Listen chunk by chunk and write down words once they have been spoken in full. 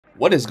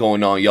What is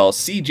going on, y'all?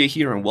 CJ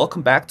here and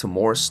welcome back to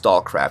more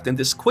Stalcraft. In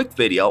this quick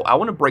video, I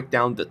want to break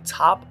down the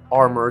top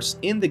armors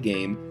in the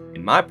game,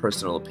 in my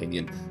personal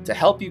opinion, to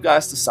help you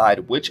guys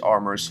decide which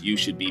armors you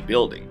should be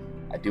building.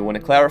 I do want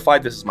to clarify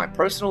this is my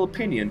personal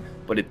opinion,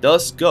 but it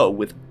does go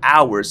with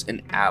hours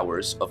and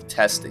hours of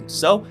testing.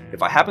 So,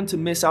 if I happen to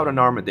miss out an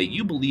armor that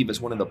you believe is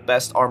one of the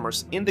best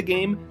armors in the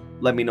game,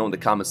 let me know in the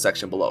comment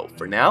section below.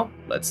 For now,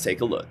 let's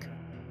take a look.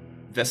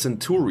 The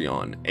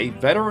Centurion, a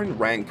veteran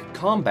rank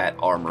combat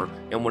armor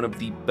and one of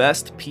the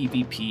best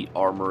PvP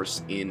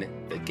armors in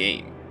the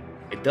game.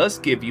 It does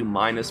give you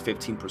minus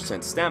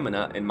 15%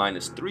 stamina and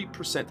minus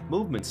 3%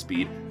 movement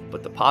speed,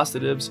 but the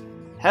positives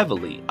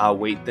heavily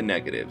outweigh the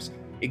negatives.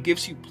 It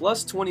gives you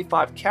plus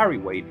 25 carry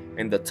weight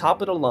and the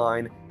top of the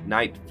line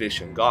night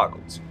vision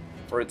goggles.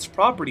 For its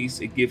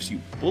properties, it gives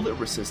you bullet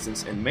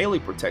resistance and melee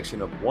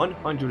protection of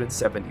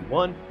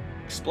 171,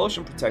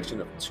 explosion protection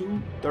of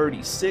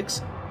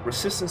 236,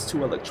 resistance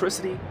to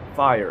electricity,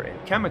 fire,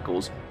 and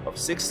chemicals of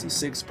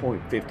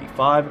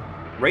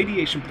 66.55,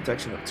 radiation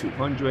protection of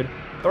 200,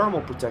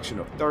 thermal protection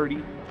of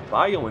 30,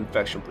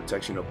 bio-infection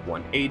protection of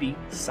 180,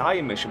 psi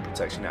emission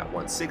protection at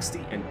 160,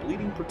 and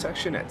bleeding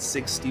protection at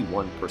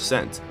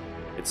 61%.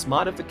 Its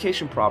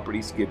modification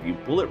properties give you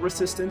bullet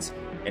resistance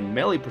and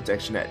melee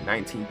protection at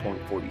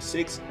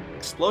 19.46,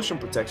 explosion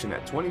protection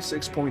at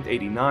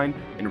 26.89,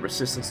 and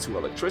resistance to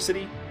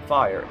electricity,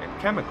 fire,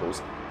 and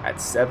chemicals at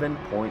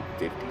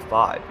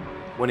 7.55.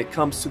 When it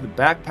comes to the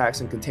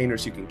backpacks and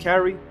containers you can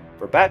carry,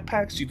 for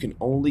backpacks you can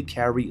only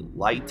carry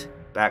light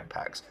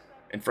backpacks,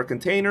 and for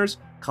containers,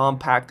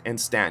 compact and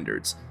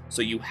standards.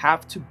 So you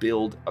have to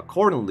build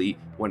accordingly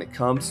when it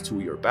comes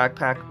to your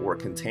backpack or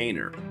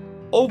container.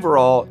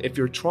 Overall, if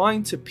you're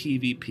trying to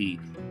PvP,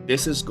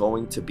 this is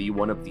going to be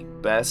one of the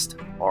best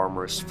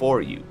armors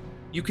for you.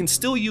 You can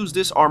still use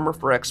this armor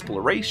for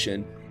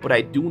exploration, but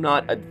I do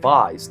not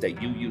advise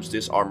that you use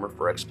this armor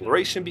for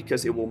exploration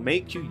because it will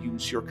make you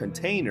use your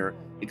container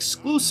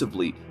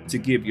exclusively to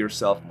give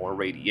yourself more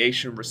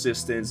radiation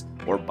resistance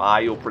or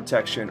bio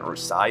protection or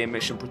psi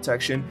emission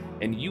protection,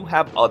 and you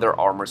have other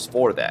armors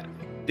for that.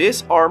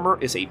 This armor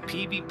is a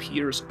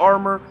PvPer's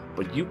armor,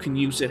 but you can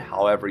use it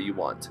however you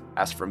want.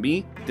 As for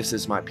me, this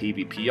is my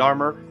PvP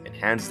armor and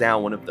hands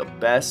down one of the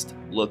best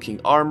looking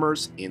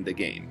armors in the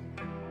game.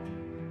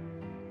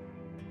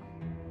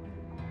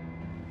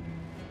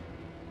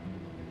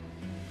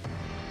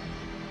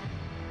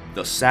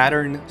 The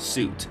Saturn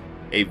Suit,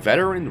 a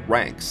veteran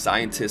rank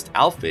scientist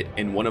outfit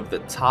and one of the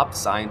top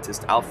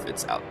scientist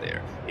outfits out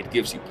there. It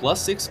gives you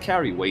plus 6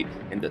 carry weight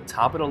and the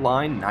top of the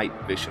line night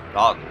vision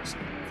goggles.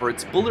 For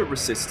its bullet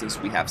resistance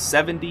we have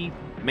 70,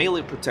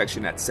 melee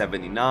protection at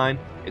 79,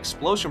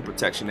 explosion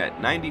protection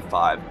at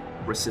 95,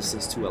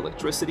 resistance to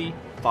electricity,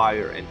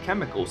 fire, and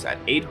chemicals at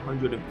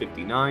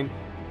 859,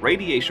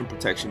 radiation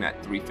protection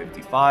at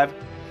 355,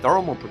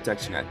 thermal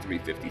protection at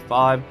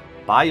 355,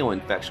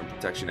 bio-infection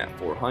protection at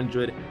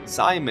 400,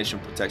 psi emission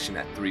protection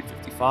at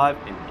 355,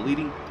 and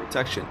bleeding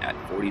protection at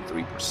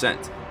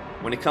 43%.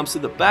 When it comes to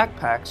the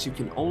backpacks, you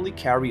can only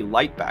carry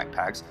light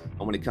backpacks,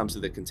 and when it comes to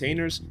the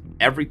containers,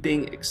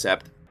 everything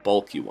except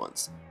bulky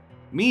ones.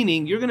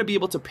 Meaning you're going to be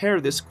able to pair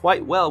this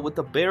quite well with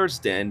the bear's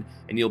den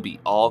and you'll be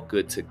all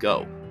good to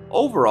go.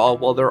 Overall,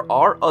 while there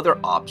are other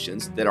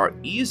options that are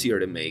easier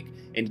to make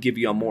and give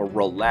you a more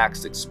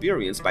relaxed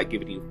experience by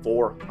giving you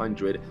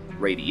 400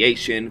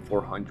 radiation,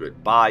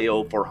 400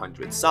 bio,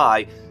 400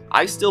 psi,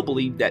 I still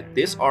believe that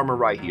this armor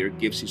right here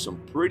gives you some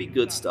pretty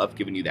good stuff,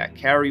 giving you that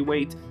carry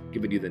weight,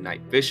 giving you the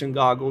night vision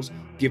goggles,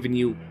 giving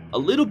you a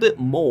little bit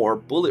more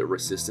bullet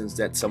resistance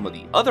than some of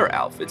the other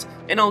outfits,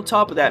 and on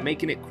top of that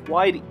making it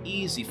quite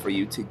easy for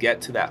you to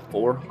get to that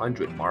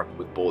 400 mark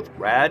with both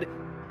rad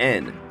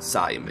and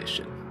psi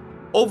emission.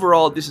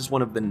 Overall, this is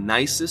one of the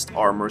nicest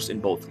armors in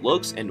both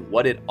looks and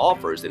what it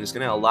offers, and it's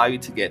going to allow you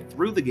to get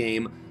through the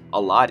game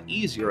a lot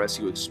easier as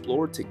you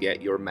explore to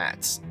get your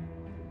mats.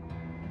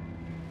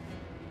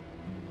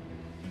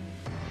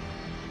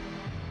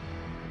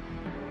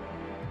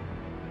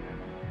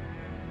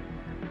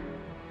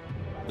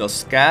 The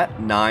Scat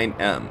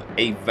 9M,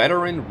 a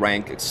veteran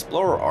rank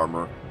explorer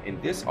armor,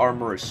 and this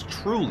armor is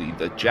truly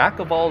the jack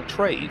of all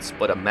trades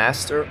but a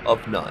master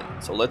of none.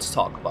 So let's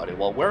talk about it.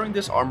 While wearing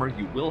this armor,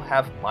 you will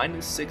have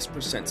minus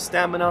 6%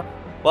 stamina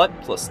but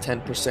plus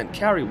 10%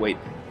 carry weight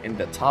and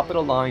the top of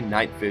the line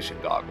night vision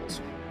goggles.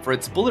 For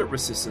its bullet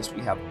resistance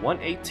we have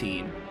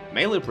 118,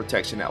 melee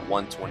protection at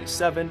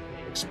 127,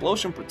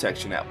 explosion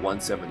protection at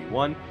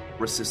 171,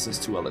 resistance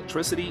to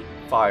electricity,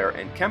 fire,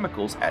 and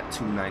chemicals at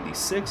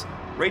 296,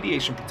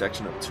 radiation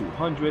protection of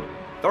 200,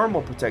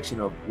 thermal protection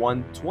of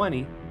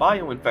 120,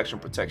 bio-infection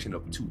protection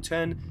of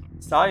 210,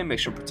 psi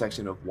emission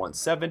protection of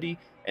 170,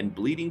 and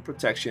bleeding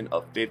protection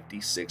of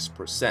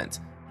 56%.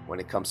 When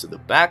it comes to the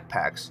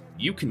backpacks,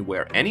 you can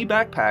wear any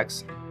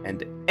backpacks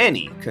and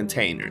any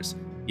containers.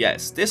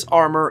 Yes, this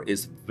armor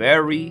is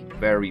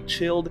very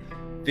chilled.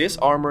 This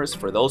armor is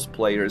for those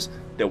players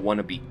that want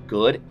to be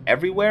good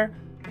everywhere,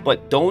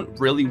 but don't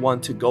really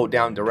want to go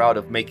down the route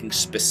of making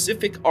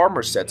specific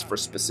armor sets for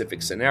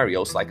specific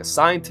scenarios, like a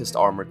scientist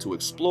armor to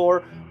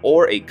explore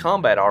or a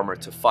combat armor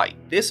to fight.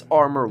 This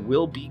armor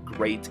will be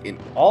great in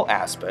all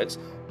aspects,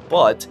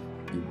 but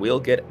you will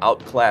get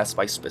outclassed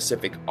by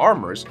specific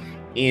armors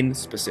in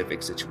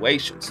specific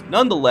situations.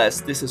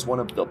 Nonetheless, this is one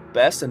of the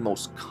best and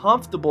most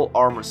comfortable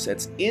armor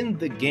sets in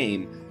the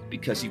game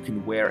because you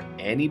can wear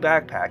any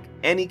backpack,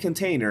 any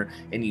container,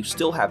 and you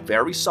still have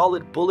very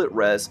solid bullet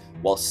res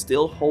while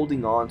still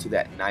holding on to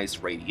that nice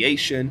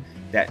radiation,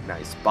 that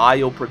nice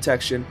bio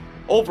protection.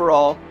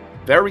 Overall,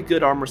 very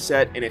good armor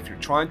set, and if you're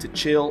trying to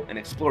chill and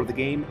explore the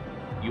game,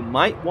 you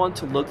might want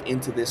to look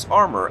into this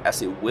armor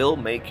as it will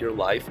make your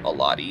life a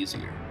lot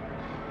easier.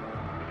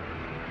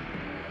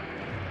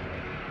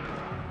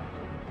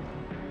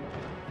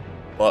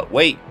 But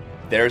wait,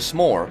 there's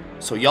more.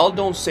 So y'all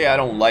don't say I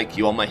don't like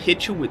you. I'm gonna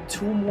hit you with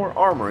 2 more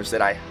armors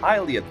that I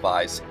highly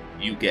advise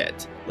you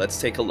get. Let's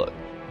take a look.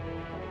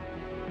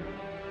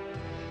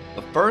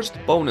 The first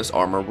bonus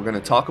armor we're going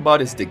to talk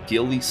about is the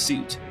Ghillie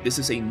Suit. This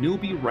is a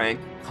newbie rank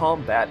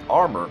combat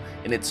armor,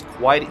 and it's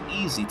quite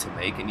easy to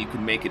make, and you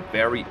can make it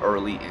very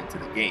early into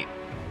the game.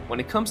 When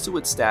it comes to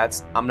its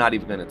stats, I'm not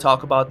even going to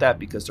talk about that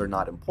because they're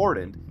not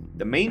important.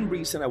 The main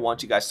reason I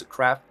want you guys to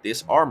craft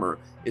this armor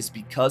is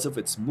because of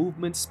its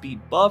movement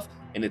speed buff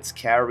and its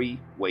carry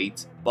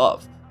weight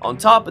buff. On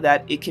top of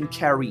that, it can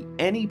carry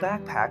any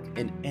backpack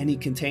and any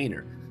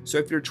container. So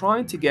if you're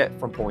trying to get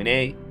from point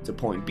A to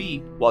point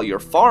B while you're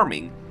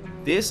farming,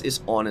 this is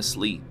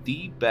honestly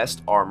the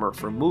best armor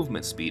for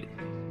movement speed.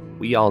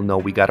 We all know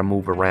we gotta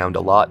move around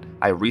a lot.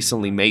 I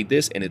recently made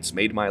this and it's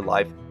made my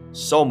life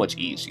so much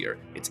easier.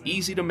 It's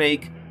easy to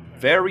make,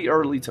 very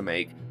early to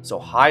make, so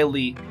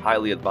highly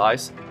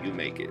advise you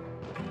make it.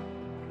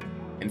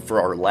 And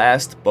for our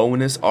last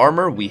bonus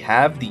armor, we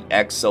have the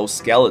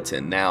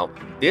Exoskeleton. Now,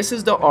 this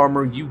is the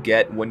armor you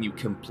get when you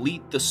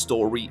complete the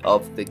story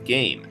of the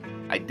game.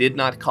 I did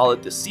not call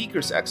it the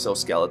Seeker's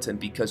Exoskeleton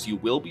because you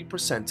will be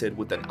presented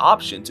with an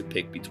option to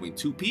pick between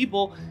 2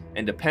 people,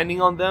 and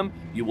depending on them,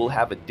 you will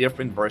have a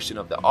different version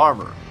of the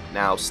armor.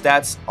 Now,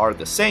 stats are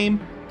the same,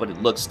 but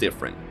it looks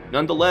different.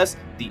 Nonetheless,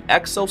 the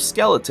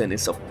Exoskeleton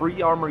is a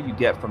free armor you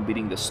get from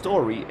beating the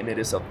story, and it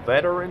is a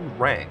veteran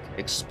rank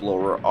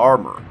explorer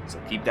armor,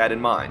 so keep that in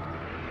mind.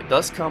 It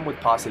does come with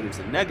positives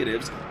and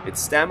negatives.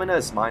 Its stamina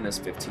is minus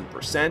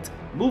 15%,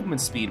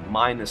 movement speed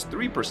minus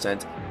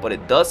 3%, but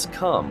it does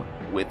come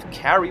with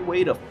carry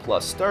weight of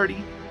plus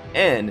 30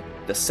 and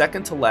the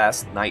second to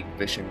last night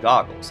vision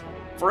goggles.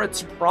 For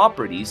its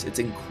properties, it's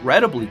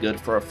incredibly good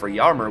for a free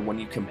armor when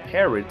you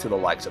compare it to the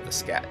likes of the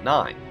Scat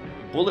 9.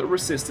 Bullet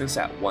resistance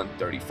at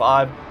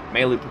 135,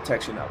 melee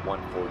protection at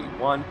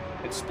 141,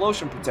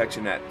 explosion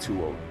protection at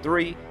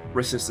 203,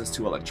 resistance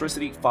to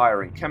electricity,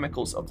 fire, and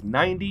chemicals of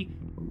 90,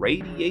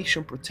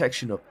 radiation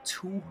protection of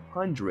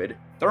 200,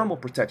 thermal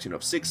protection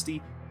of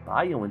 60,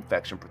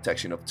 bio-infection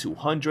protection of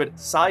 200,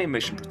 psi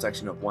emission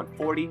protection of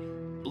 140,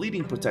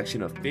 bleeding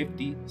protection of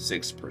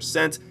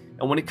 56%.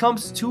 And when it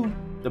comes to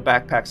the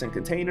backpacks and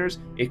containers,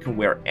 it can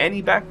wear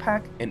any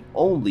backpack and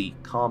only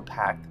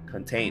compact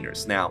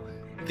containers. Now,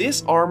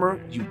 this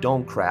armor you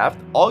don't craft.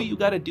 All you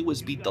gotta do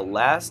is beat the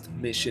last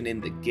mission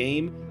in the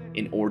game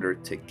in order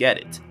to get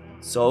it.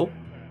 So,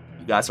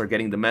 you guys are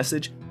getting the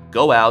message.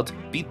 Go out,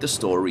 beat the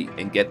story,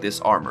 and get this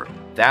armor.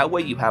 That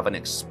way you have an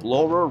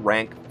Explorer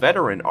rank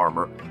veteran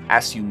armor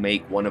as you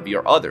make one of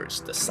your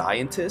others, the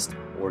Scientist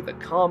or the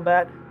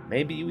Combat.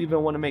 Maybe you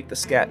even want to make the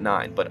Scat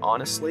 9, but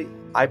honestly,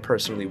 I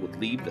personally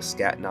would leave the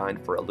Scat 9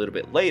 for a little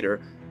bit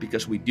later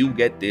because we do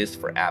get this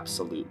for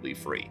absolutely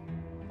free.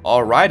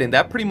 Alright, and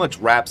that pretty much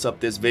wraps up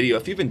this video.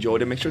 If you've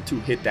enjoyed it, make sure to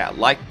hit that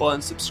like button,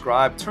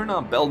 subscribe, turn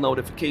on bell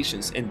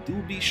notifications, and do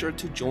be sure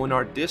to join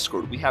our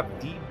Discord. We have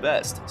the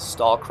best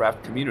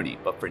Stalcraft community.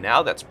 But for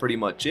now, that's pretty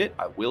much it.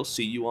 I will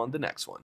see you on the next one.